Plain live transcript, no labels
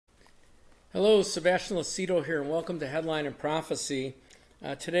Hello, Sebastian Lucido here, and welcome to Headline and Prophecy.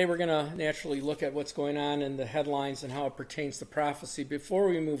 Today we're going to naturally look at what's going on in the headlines and how it pertains to prophecy. Before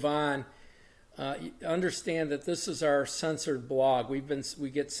we move on, understand that this is our censored blog. We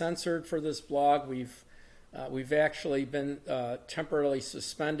get censored for this blog. We've actually been temporarily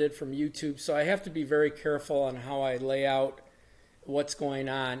suspended from YouTube, so I have to be very careful on how I lay out what's going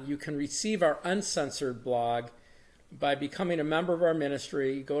on. You can receive our uncensored blog by becoming a member of our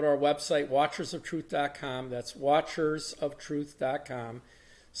ministry. Go to our website, watchersoftruth.com. That's watchersoftruth.com.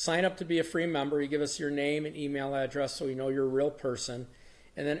 Sign up to be a free member. You give us your name and email address so we know you're a real person.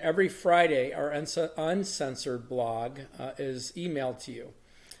 And then every Friday, our uncensored blog is emailed to you.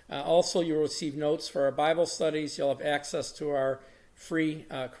 Also, you'll receive notes for our Bible studies. You'll have access to our free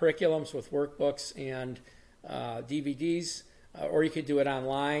curriculums with workbooks and DVDs. Or you could do it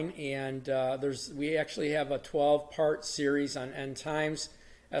online, and we actually have a 12-part series on end times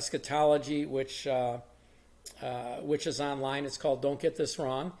eschatology, which is online. It's called Don't Get This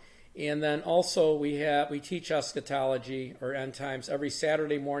Wrong. And then also we teach eschatology or end times every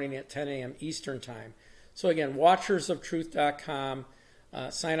Saturday morning at 10 a.m. Eastern Time. So again, watchersoftruth.com.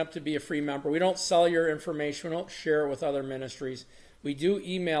 Sign up to be a free member. We don't sell your information. We don't share it with other ministries. We do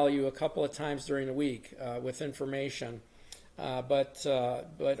email you a couple of times during the week with information. But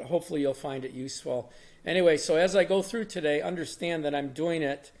hopefully you'll find it useful. Anyway, so as I go through today, understand that I'm doing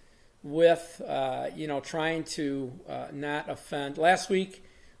it with, trying to not offend. Last week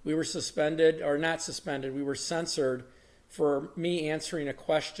we were suspended, or not suspended, we were censored for me answering a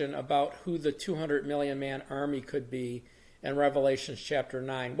question about who the 200 million man army could be in Revelation chapter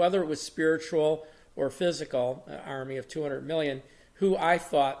 9. Whether it was spiritual or physical army of 200 million, who I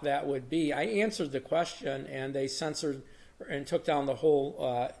thought that would be. I answered the question and they censored and took down the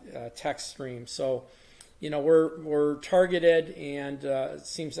whole text stream. So, we're targeted, and it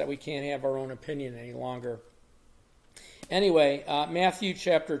seems that we can't have our own opinion any longer. Anyway, Matthew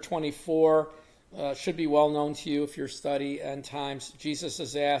chapter 24 should be well known to you if you study end times. Jesus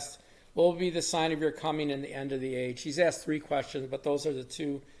is asked, what will be the sign of your coming in the end of the age? He's asked three questions, but those are the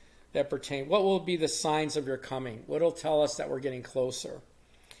two that pertain. What will be the signs of your coming? What will tell us that we're getting closer?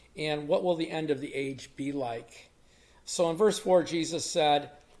 And what will the end of the age be like? So in verse 4, Jesus said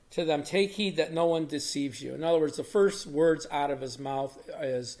to them, take heed that no one deceives you. In other words, the first words out of his mouth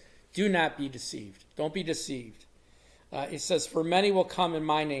is, do not be deceived. Don't be deceived. It says, for many will come in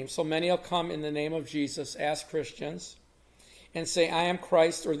my name. So many will come in the name of Jesus as Christians and say, I am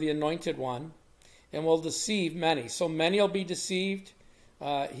Christ, or the anointed one, and will deceive many. So many will be deceived.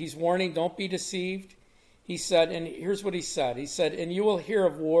 He's warning, don't be deceived. He said, and here's what he said. He said, and you will hear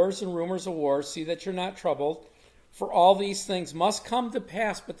of wars and rumors of wars. See that you're not troubled. For all these things must come to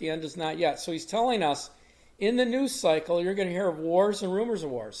pass, but the end is not yet. So he's telling us, in the news cycle, you're going to hear of wars and rumors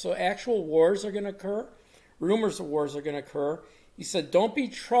of wars. So actual wars are going to occur. Rumors of wars are going to occur. He said, don't be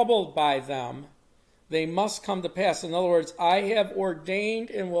troubled by them. They must come to pass. In other words, I have ordained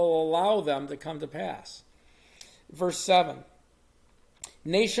and will allow them to come to pass. Verse 7.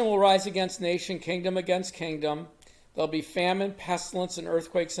 Nation will rise against nation, kingdom against kingdom. There'll be famine, pestilence, and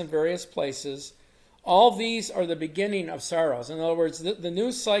earthquakes in various places. All these are the beginning of sorrows. In other words, the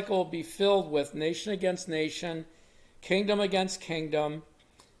news cycle will be filled with nation against nation, kingdom against kingdom.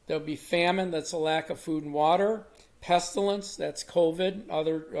 There'll be famine, that's a lack of food and water. Pestilence, that's COVID,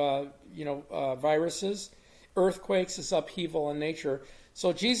 other viruses. Earthquakes is upheaval in nature.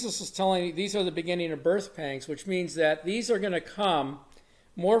 So Jesus is telling you these are the beginning of birth pangs, which means that these are going to come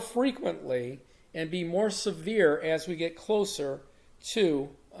more frequently and be more severe as we get closer to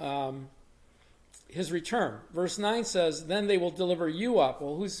his return. Verse 9 says, then they will deliver you up.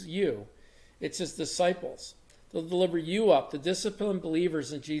 Well, who's you? It's his disciples. They'll deliver you up, the disciplined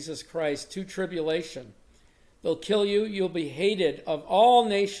believers in Jesus Christ, to tribulation. They'll kill you. You'll be hated of all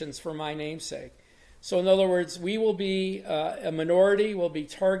nations for my name's sake. So in other words, we will be a minority. We'll be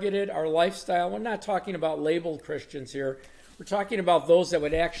targeted. Our lifestyle, we're not talking about labeled Christians here. We're talking about those that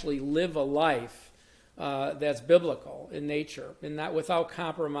would actually live a life that's biblical in nature and not without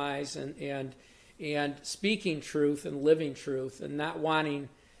compromise and speaking truth and living truth and not wanting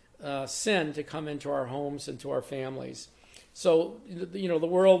sin to come into our homes and to our families. So, the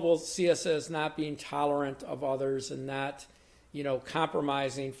world will see us as not being tolerant of others and not,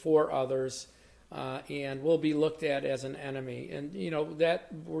 compromising for others, and we'll be looked at as an enemy. And, that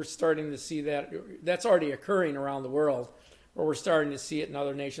we're starting to see that's already occurring around the world, or we're starting to see it in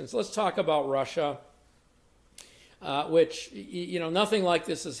other nations. Let's talk about Russia. Which, nothing like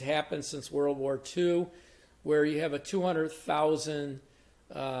this has happened since World War II, where you have a 200,000,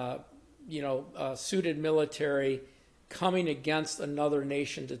 suited military coming against another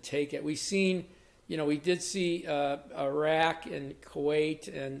nation to take it. We've seen, we did see Iraq and Kuwait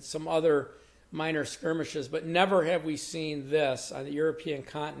and some other minor skirmishes, but never have we seen this on the European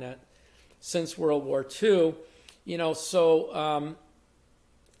continent since World War II. Vladimir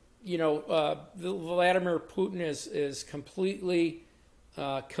Putin is completely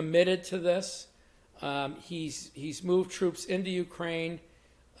committed to this. He's moved troops into Ukraine.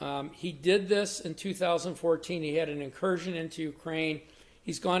 He did this in 2014. He had an incursion into Ukraine.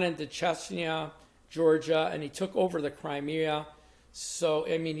 He's gone into Chechnya, Georgia, and he took over the Crimea. So,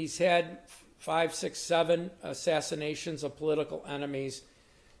 he's had 5, 6, 7 assassinations of political enemies.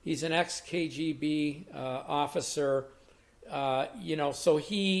 He's an ex-KGB officer. So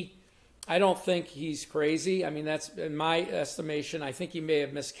I don't think he's crazy. That's in my estimation. I think he may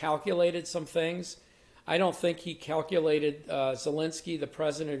have miscalculated some things. I don't think he calculated Zelensky, the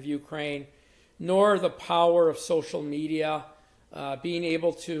president of Ukraine, nor the power of social media, being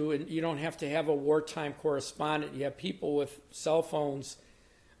able to, and you don't have to have a wartime correspondent. You have people with cell phones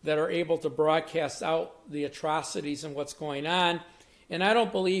that are able to broadcast out the atrocities and what's going on. And I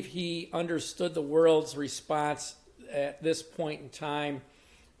don't believe he understood the world's response at this point in time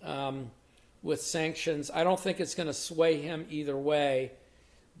with sanctions. I don't think it's going to sway him either way.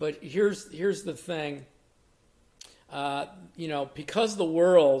 But here's the thing. Because the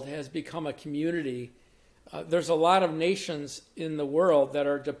world has become a community, there's a lot of nations in the world that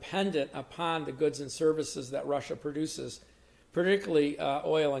are dependent upon the goods and services that Russia produces, particularly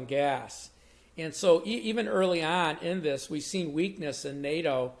oil and gas. And so even early on in this, we've seen weakness in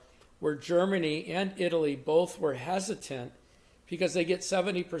NATO, where Germany and Italy both were hesitant because they get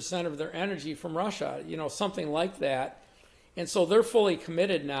 70% of their energy from Russia, something like that. And so they're fully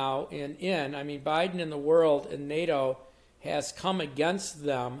committed now Biden in the world and NATO has come against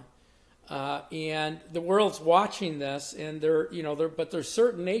them. And the world's watching this, and but there's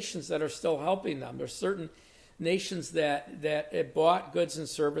certain nations that are still helping them. There's certain nations that bought goods and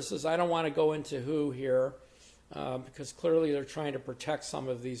services. I don't want to go into who here, because clearly they're trying to protect some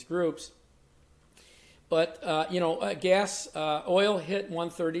of these groups. But, gas, oil hit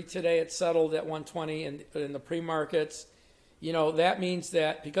 130 today. It settled at 120 in the pre-markets. That means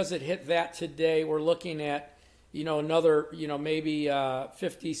that because it hit that today, we're looking at, another, maybe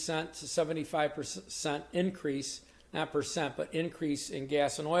 50 cent to 75% increase, not percent, but increase in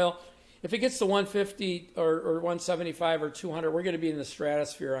gas and oil. If it gets to 150 or 175 or 200, we're going to be in the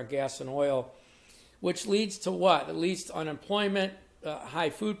stratosphere on gas and oil, which leads to what? It leads to unemployment,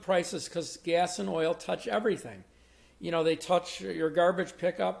 high food prices, because gas and oil touch everything. They touch your garbage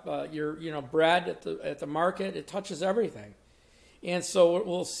pickup, your bread at the market. It touches everything. And so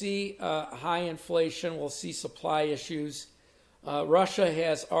we'll see high inflation. We'll see supply issues. Russia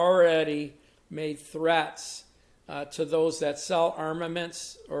has already made threats to those that sell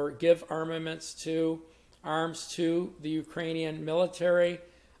armaments or give arms to the Ukrainian military.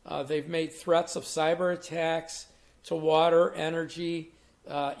 They've made threats of cyber attacks to water, energy,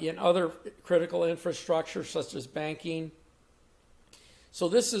 in other critical infrastructure such as banking. So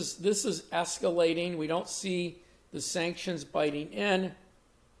this is escalating. We don't see the sanctions biting in.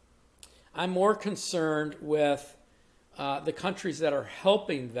 I'm more concerned with the countries that are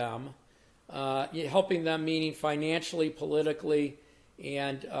helping them meaning financially, politically,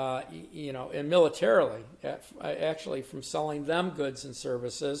 and and militarily, actually, from selling them goods and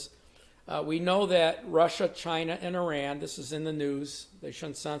services. We know that Russia, China, and Iran, this is in the news, they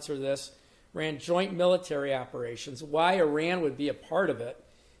shouldn't censor this, ran joint military operations. Why Iran would be a part of it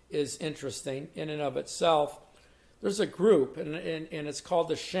is interesting in and of itself. There's a group, and it's called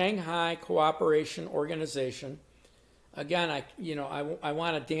the Shanghai Cooperation Organization. Again, I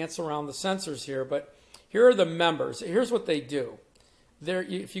want to dance around the censors here, but here are the members. Here's what they do.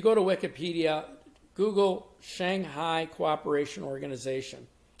 If you go to Wikipedia, Google Shanghai Cooperation Organization.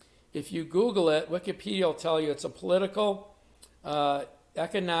 If you Google it, Wikipedia will tell you it's a political,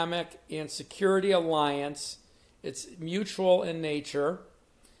 economic, and security alliance. It's mutual in nature.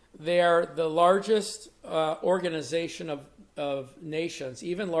 They are the largest organization of nations,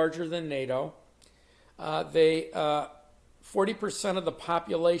 even larger than NATO. 40% of the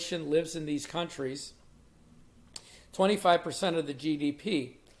population lives in these countries, 25% of the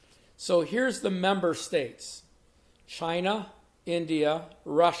GDP. So here's the member states: China, India,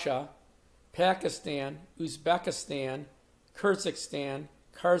 Russia, Pakistan, Uzbekistan, Kyrgyzstan,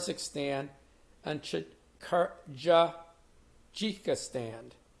 and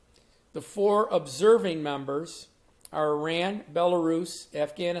Tajikistan. The 4 observing members are Iran, Belarus,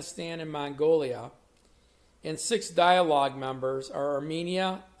 Afghanistan, and Mongolia. And 6 dialogue members are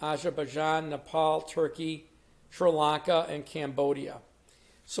Armenia, Azerbaijan, Nepal, Turkey, Sri Lanka, and Cambodia.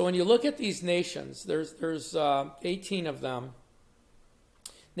 So when you look at these nations, there's 18 of them.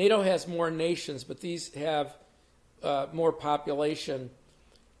 NATO has more nations, but these have more population.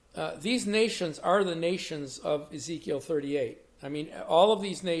 These nations are the nations of Ezekiel 38. I mean, all of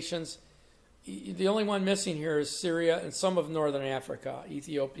these nations, the only one missing here is Syria and some of northern Africa,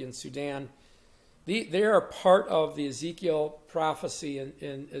 Ethiopia and Sudan. They are part of the Ezekiel prophecy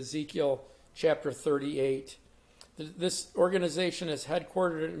in Ezekiel chapter 38. This organization is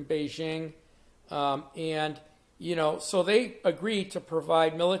headquartered in Beijing, and so they agreed to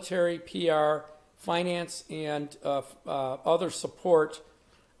provide military, PR, finance, and other support.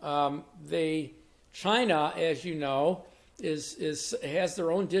 China, as you know, has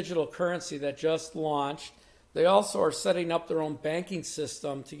their own digital currency that just launched. They also are setting up their own banking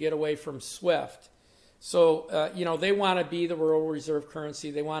system to get away from SWIFT. So, they want to be the world reserve currency.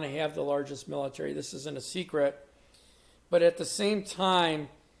 They want to have the largest military. This isn't a secret. But at the same time,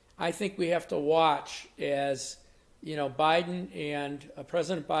 I think we have to watch as, President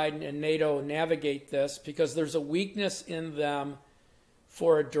Biden and NATO navigate this, because there's a weakness in them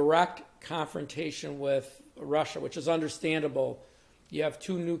for a direct confrontation with Russia, which is understandable. You have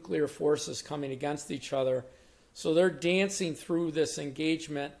two nuclear forces coming against each other. So they're dancing through this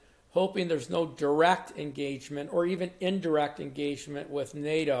engagement, hoping there's no direct engagement or even indirect engagement with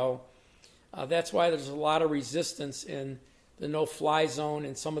NATO. That's why there's a lot of resistance in the no-fly zone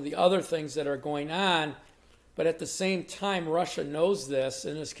and some of the other things that are going on. But at the same time, Russia knows this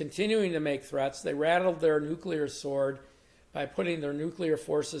and is continuing to make threats. They rattled their nuclear sword by putting their nuclear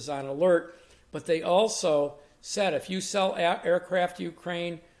forces on alert. But they also said, if you sell aircraft to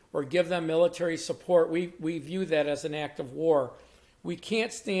Ukraine or give them military support, we view that as an act of war. We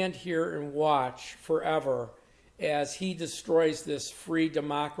can't stand here and watch forever as he destroys this free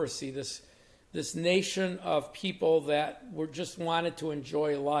democracy, this nation of people that just wanted to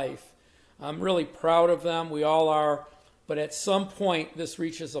enjoy life. I'm really proud of them. We all are. But at some point, this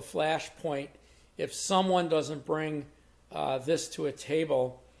reaches a flashpoint. If someone doesn't bring this to a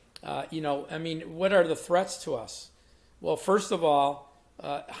table, what are the threats to us? Well, first of all,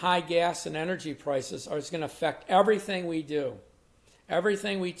 high gas and energy prices are going to affect everything we do,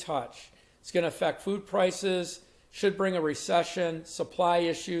 everything we touch. It's going to affect food prices, should bring a recession, supply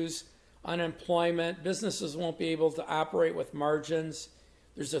issues, unemployment. Businesses won't be able to operate with margins.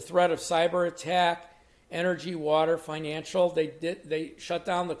 There's a threat of cyber attack, energy, water, financial. They shut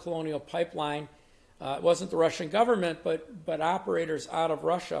down the Colonial Pipeline. It wasn't the Russian government, but operators out of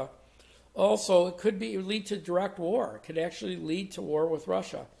Russia. Also, it could lead to direct war. It could actually lead to war with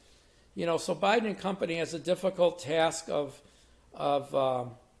Russia. So Biden and company has a difficult task of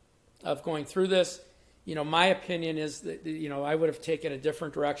going through this. My opinion is that I would have taken a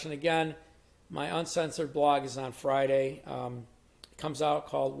different direction. Again, my uncensored blog is on Friday. It comes out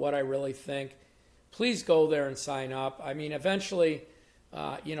called What I Really Think. Please go there and sign up. I mean, eventually,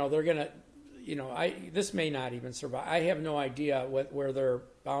 they're going to. This may not even survive. I have no idea where their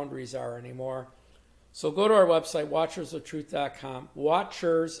boundaries are anymore. So go to our website, watchersoftruth.com,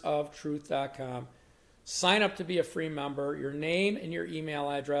 watchersoftruth.com. Sign up to be a free member, your name and your email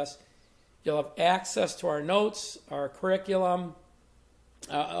address. You'll have access to our notes, our curriculum,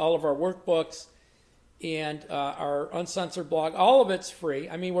 all of our workbooks, and our uncensored blog. All of it's free.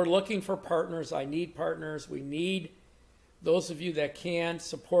 I mean, we're looking for partners. I need partners. We need those of you that can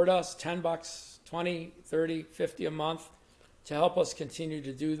support us, $10, $20, $30, $50 a month, to help us continue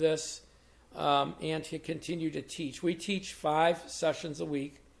to do this and to continue to teach. We teach 5 sessions a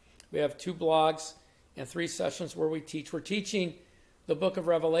week. We have 2 blogs and 3 sessions where we teach. We're teaching the book of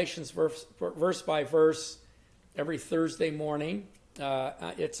Revelations verse by verse every Thursday morning.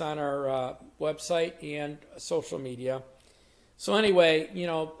 It's on our website and social media. So anyway,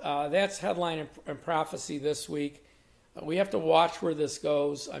 that's Headline and Prophecy this week. We have to watch where this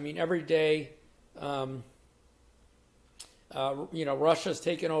goes. I mean, every day, Russia's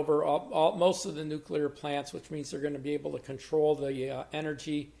taken over most of the nuclear plants, which means they're going to be able to control the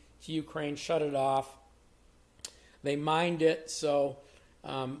energy to Ukraine, shut it off. They mined it, so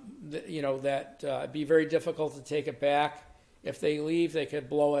it'd be very difficult to take it back. If they leave, they could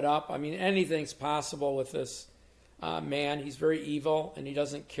blow it up. I mean, anything's possible with this man. He's very evil, and he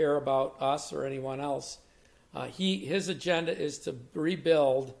doesn't care about us or anyone else. His agenda is to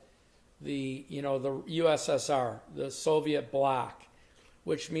rebuild the USSR, the Soviet bloc,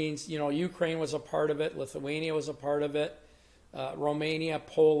 which means Ukraine was a part of it, Lithuania was a part of it, Romania,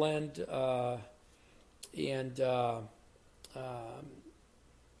 Poland, and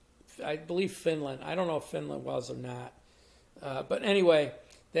I believe Finland. I don't know if Finland was or not, but anyway,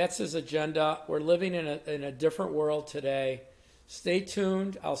 That's his agenda. We're living in a different world today. Stay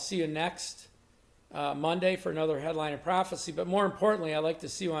tuned. I'll see you next Monday for another Headline of Prophecy. But more importantly, I'd like to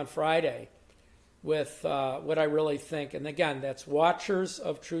see you on Friday with what I really think. And again, that's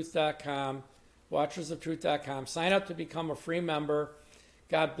watchersoftruth.com, watchersoftruth.com. Sign up to become a free member.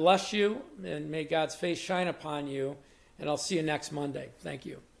 God bless you, and may God's face shine upon you. And I'll see you next Monday. Thank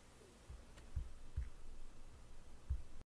you.